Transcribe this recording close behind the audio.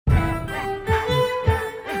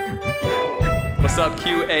What's up,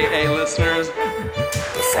 QAA listeners?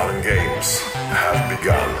 The fun games have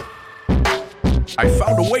begun. I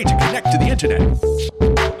found a way to connect to the internet.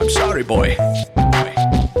 I'm sorry, boy.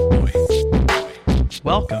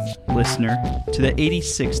 Welcome, listener, to the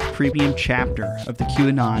 86th premium chapter of the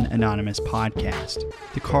QAnon Anonymous podcast,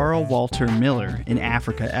 the Carl Walter Miller in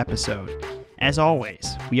Africa episode. As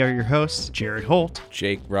always, we are your hosts, Jared Holt,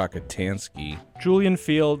 Jake Rockatansky, Julian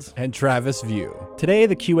Fields, and Travis View. Today,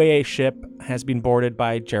 the QAA ship has been boarded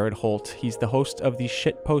by Jared Holt. He's the host of the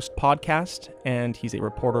Shitpost podcast, and he's a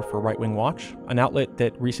reporter for Right Wing Watch, an outlet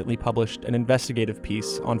that recently published an investigative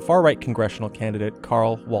piece on far-right congressional candidate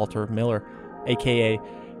Carl Walter Miller, a.k.a.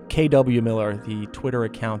 KW Miller, the Twitter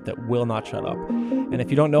account that will not shut up. And if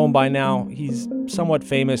you don't know him by now, he's somewhat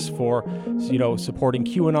famous for, supporting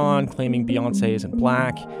QAnon, claiming Beyonce isn't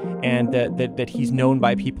black, and that he's known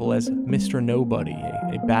by people as Mr. Nobody,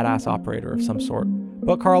 a badass operator of some sort.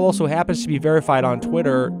 But Carl also happens to be verified on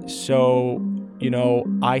Twitter, so,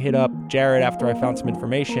 I hit up Jared after I found some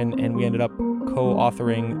information, and we ended up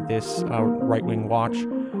co-authoring this Right Wing Watch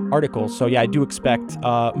article. So yeah, I do expect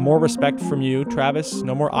more respect from you, Travis.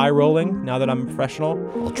 No more eye rolling now that I'm a professional.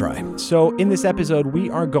 I'll try. So in this episode, we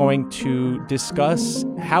are going to discuss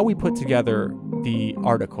how we put together the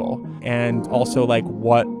article and also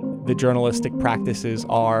what the journalistic practices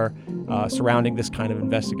are surrounding this kind of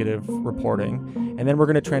investigative reporting. And then we're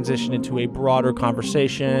going to transition into a broader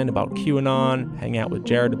conversation about QAnon, hang out with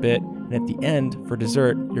Jared a bit. And at the end, for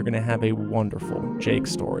dessert, you're going to have a wonderful Jake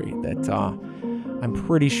story that I'm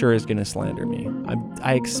pretty sure is going to slander me.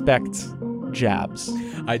 I expect jabs.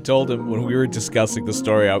 I told him when we were discussing the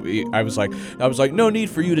story, I was like, no need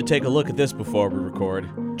for you to take a look at this before we record.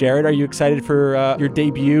 Jared, are you excited for your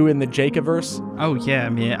debut in the Jakeaverse? Oh yeah, I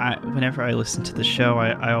mean, whenever I listen to the show,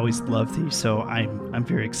 I always love these, so I'm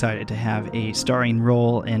very excited to have a starring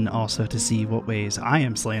role and also to see what ways I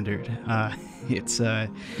am slandered. It's I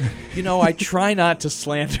try not to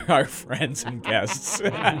slander our friends and guests.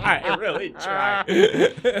 I really try.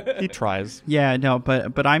 He tries. Yeah, no,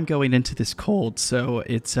 but I'm going into this cold, so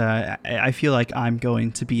it's I feel like I'm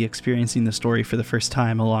going to be experiencing the story for the first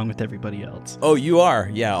time along with everybody else. Oh, you are?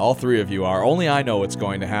 Yeah, all three of you are. Only I know what's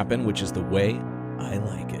going to happen, which is the way I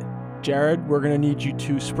like it. Jared, we're going to need you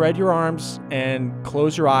to spread your arms and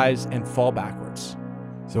close your eyes and fall backwards.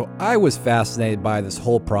 So I was fascinated by this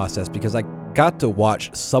whole process because I got to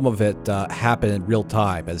watch some of it happen in real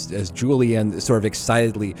time as Julian sort of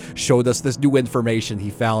excitedly showed us this new information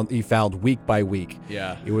he found week by week.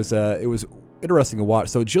 Yeah. It was interesting to watch.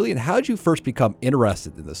 So Julian, how did you first become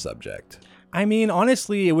interested in the subject? I mean,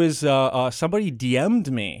 honestly, it was somebody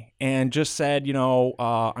DM'd me and just said,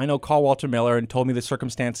 I know Carl Walter Miller, and told me the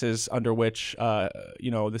circumstances under which,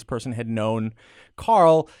 this person had known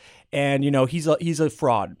Carl. And, he's a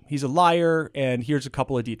fraud. He's a liar. And here's a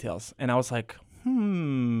couple of details. And I was like,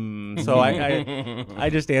 So I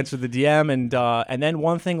just answered the DM. And then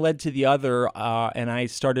one thing led to the other. And I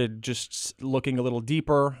started just looking a little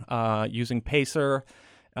deeper, using Pacer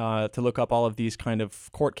to look up all of these kind of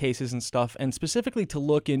court cases and stuff. And specifically to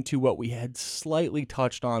look into what we had slightly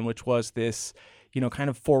touched on, which was this, kind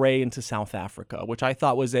of foray into South Africa, which I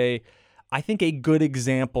thought was a good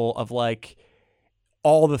example of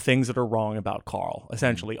all the things that are wrong about Carl,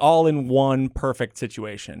 essentially, all in one perfect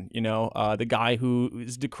situation. The guy who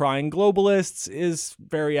is decrying globalists is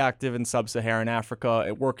very active in sub-Saharan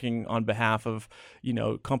Africa, working on behalf of,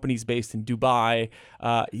 companies based in Dubai.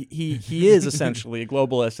 He is essentially a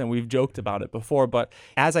globalist, and we've joked about it before. But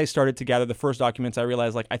as I started to gather the first documents, I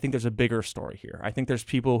realized, I think there's a bigger story here. I think there's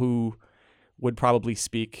people who would probably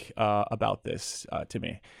speak about this to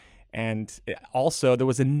me. And also, there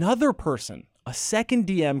was another person. A second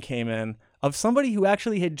DM came in of somebody who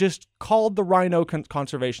actually had just called the Rhino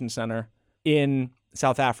Conservation Center in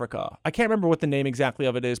South Africa. I can't remember what the name exactly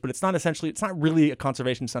of it is, but it's not really a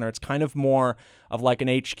conservation center. It's kind of more of an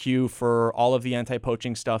HQ for all of the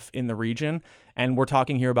anti-poaching stuff in the region. And we're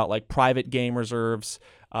talking here about private game reserves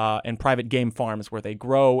and private game farms where they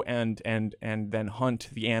grow and then hunt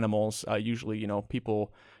the animals. Usually,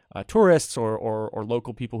 people, tourists or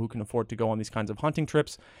local people who can afford to go on these kinds of hunting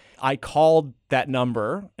trips. I called that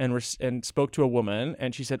number and spoke to a woman,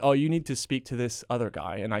 and she said, "Oh, you need to speak to this other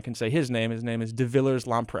guy." And I can say his name. His name is De Villers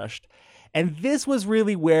Lamprecht. And this was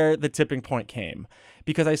really where the tipping point came,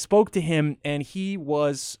 because I spoke to him, and he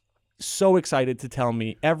was so excited to tell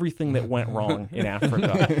me everything that went wrong in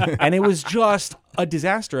Africa. And it was just a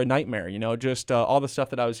disaster, a nightmare, just all the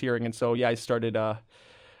stuff that I was hearing. And so, yeah, I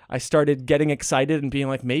started getting excited and being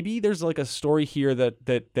like, maybe there's a story here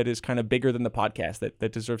that is kind of bigger than the podcast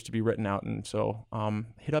that deserves to be written out. And so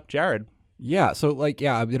hit up Jared. Yeah, so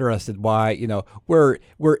I'm interested why, we're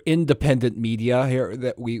independent media here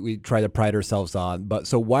that we try to pride ourselves on. But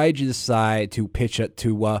so why did you decide to pitch it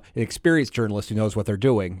to an experienced journalist who knows what they're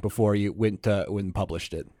doing before you went and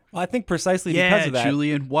published it? Well, I think precisely because of that.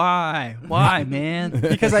 Julian, why? Why, man?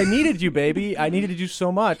 Because I needed you, baby. I needed you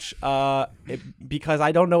so much because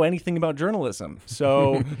I don't know anything about journalism.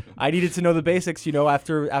 So I needed to know the basics,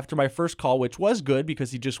 after my first call, which was good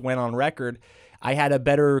because he just went on record. I had a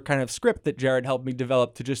better kind of script that Jared helped me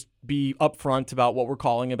develop to just be upfront about what we're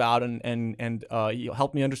calling about and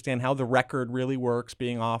help me understand how the record really works,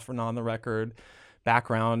 being off and on the record,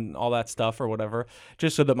 background, all that stuff or whatever,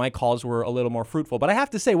 just so that my calls were a little more fruitful. But I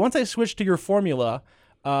have to say, once I switched to your formula,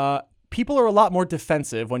 people are a lot more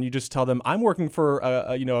defensive when you just tell them I'm working for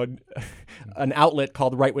an outlet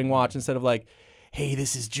called Right Wing Watch instead of like, hey,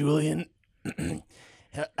 this is Julian.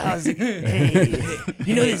 How's it? Hey,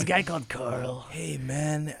 you know this guy called Carl? Hey,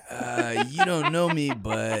 man, you don't know me,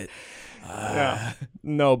 but...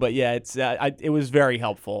 No, but yeah, it was very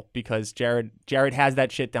helpful because Jared has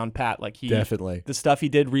that shit down pat. Like Definitely. The stuff he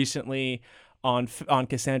did recently on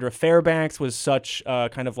Cassandra Fairbanks was such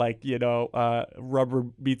kind of like, rubber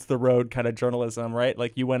meets the road kind of journalism, right?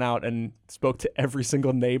 Like you went out and spoke to every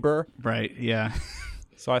single neighbor. Right, yeah.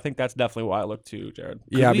 So I think that's definitely why I look to Jared.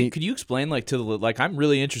 Could you explain I'm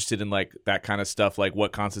really interested in that kind of stuff, like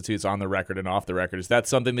what constitutes on the record and off the record. Is that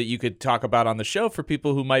something that you could talk about on the show for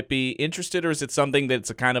people who might be interested, or is it something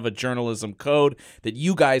that's a kind of a journalism code that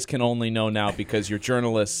you guys can only know now because you're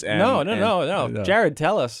journalists? No. Jared,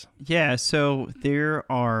 tell us. Yeah, so there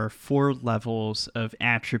are 4 levels of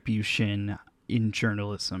attribution in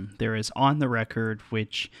journalism. There is on the record,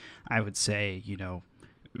 which I would say,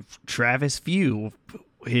 Travis View,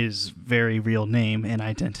 his very real name and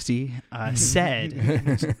identity,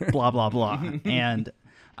 said blah, blah, blah. And,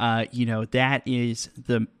 that is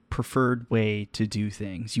the preferred way to do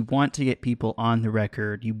things. You want to get people on the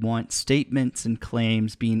record. You want statements and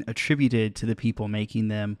claims being attributed to the people making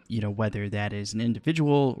them, whether that is an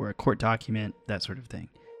individual or a court document, that sort of thing.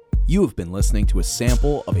 You have been listening to a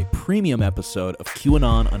sample of a premium episode of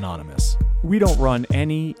QAnon Anonymous. We don't run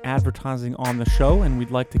any advertising on the show, and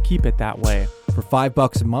we'd like to keep it that way. For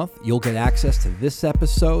 $5 a month, you'll get access to this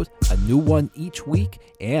episode, a new one each week,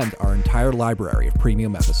 and our entire library of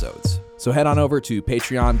premium episodes. So head on over to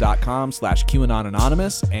patreon.com/QAnon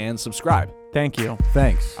Anonymous and subscribe. Thank you.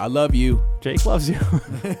 Thanks. I love you. Jake loves you.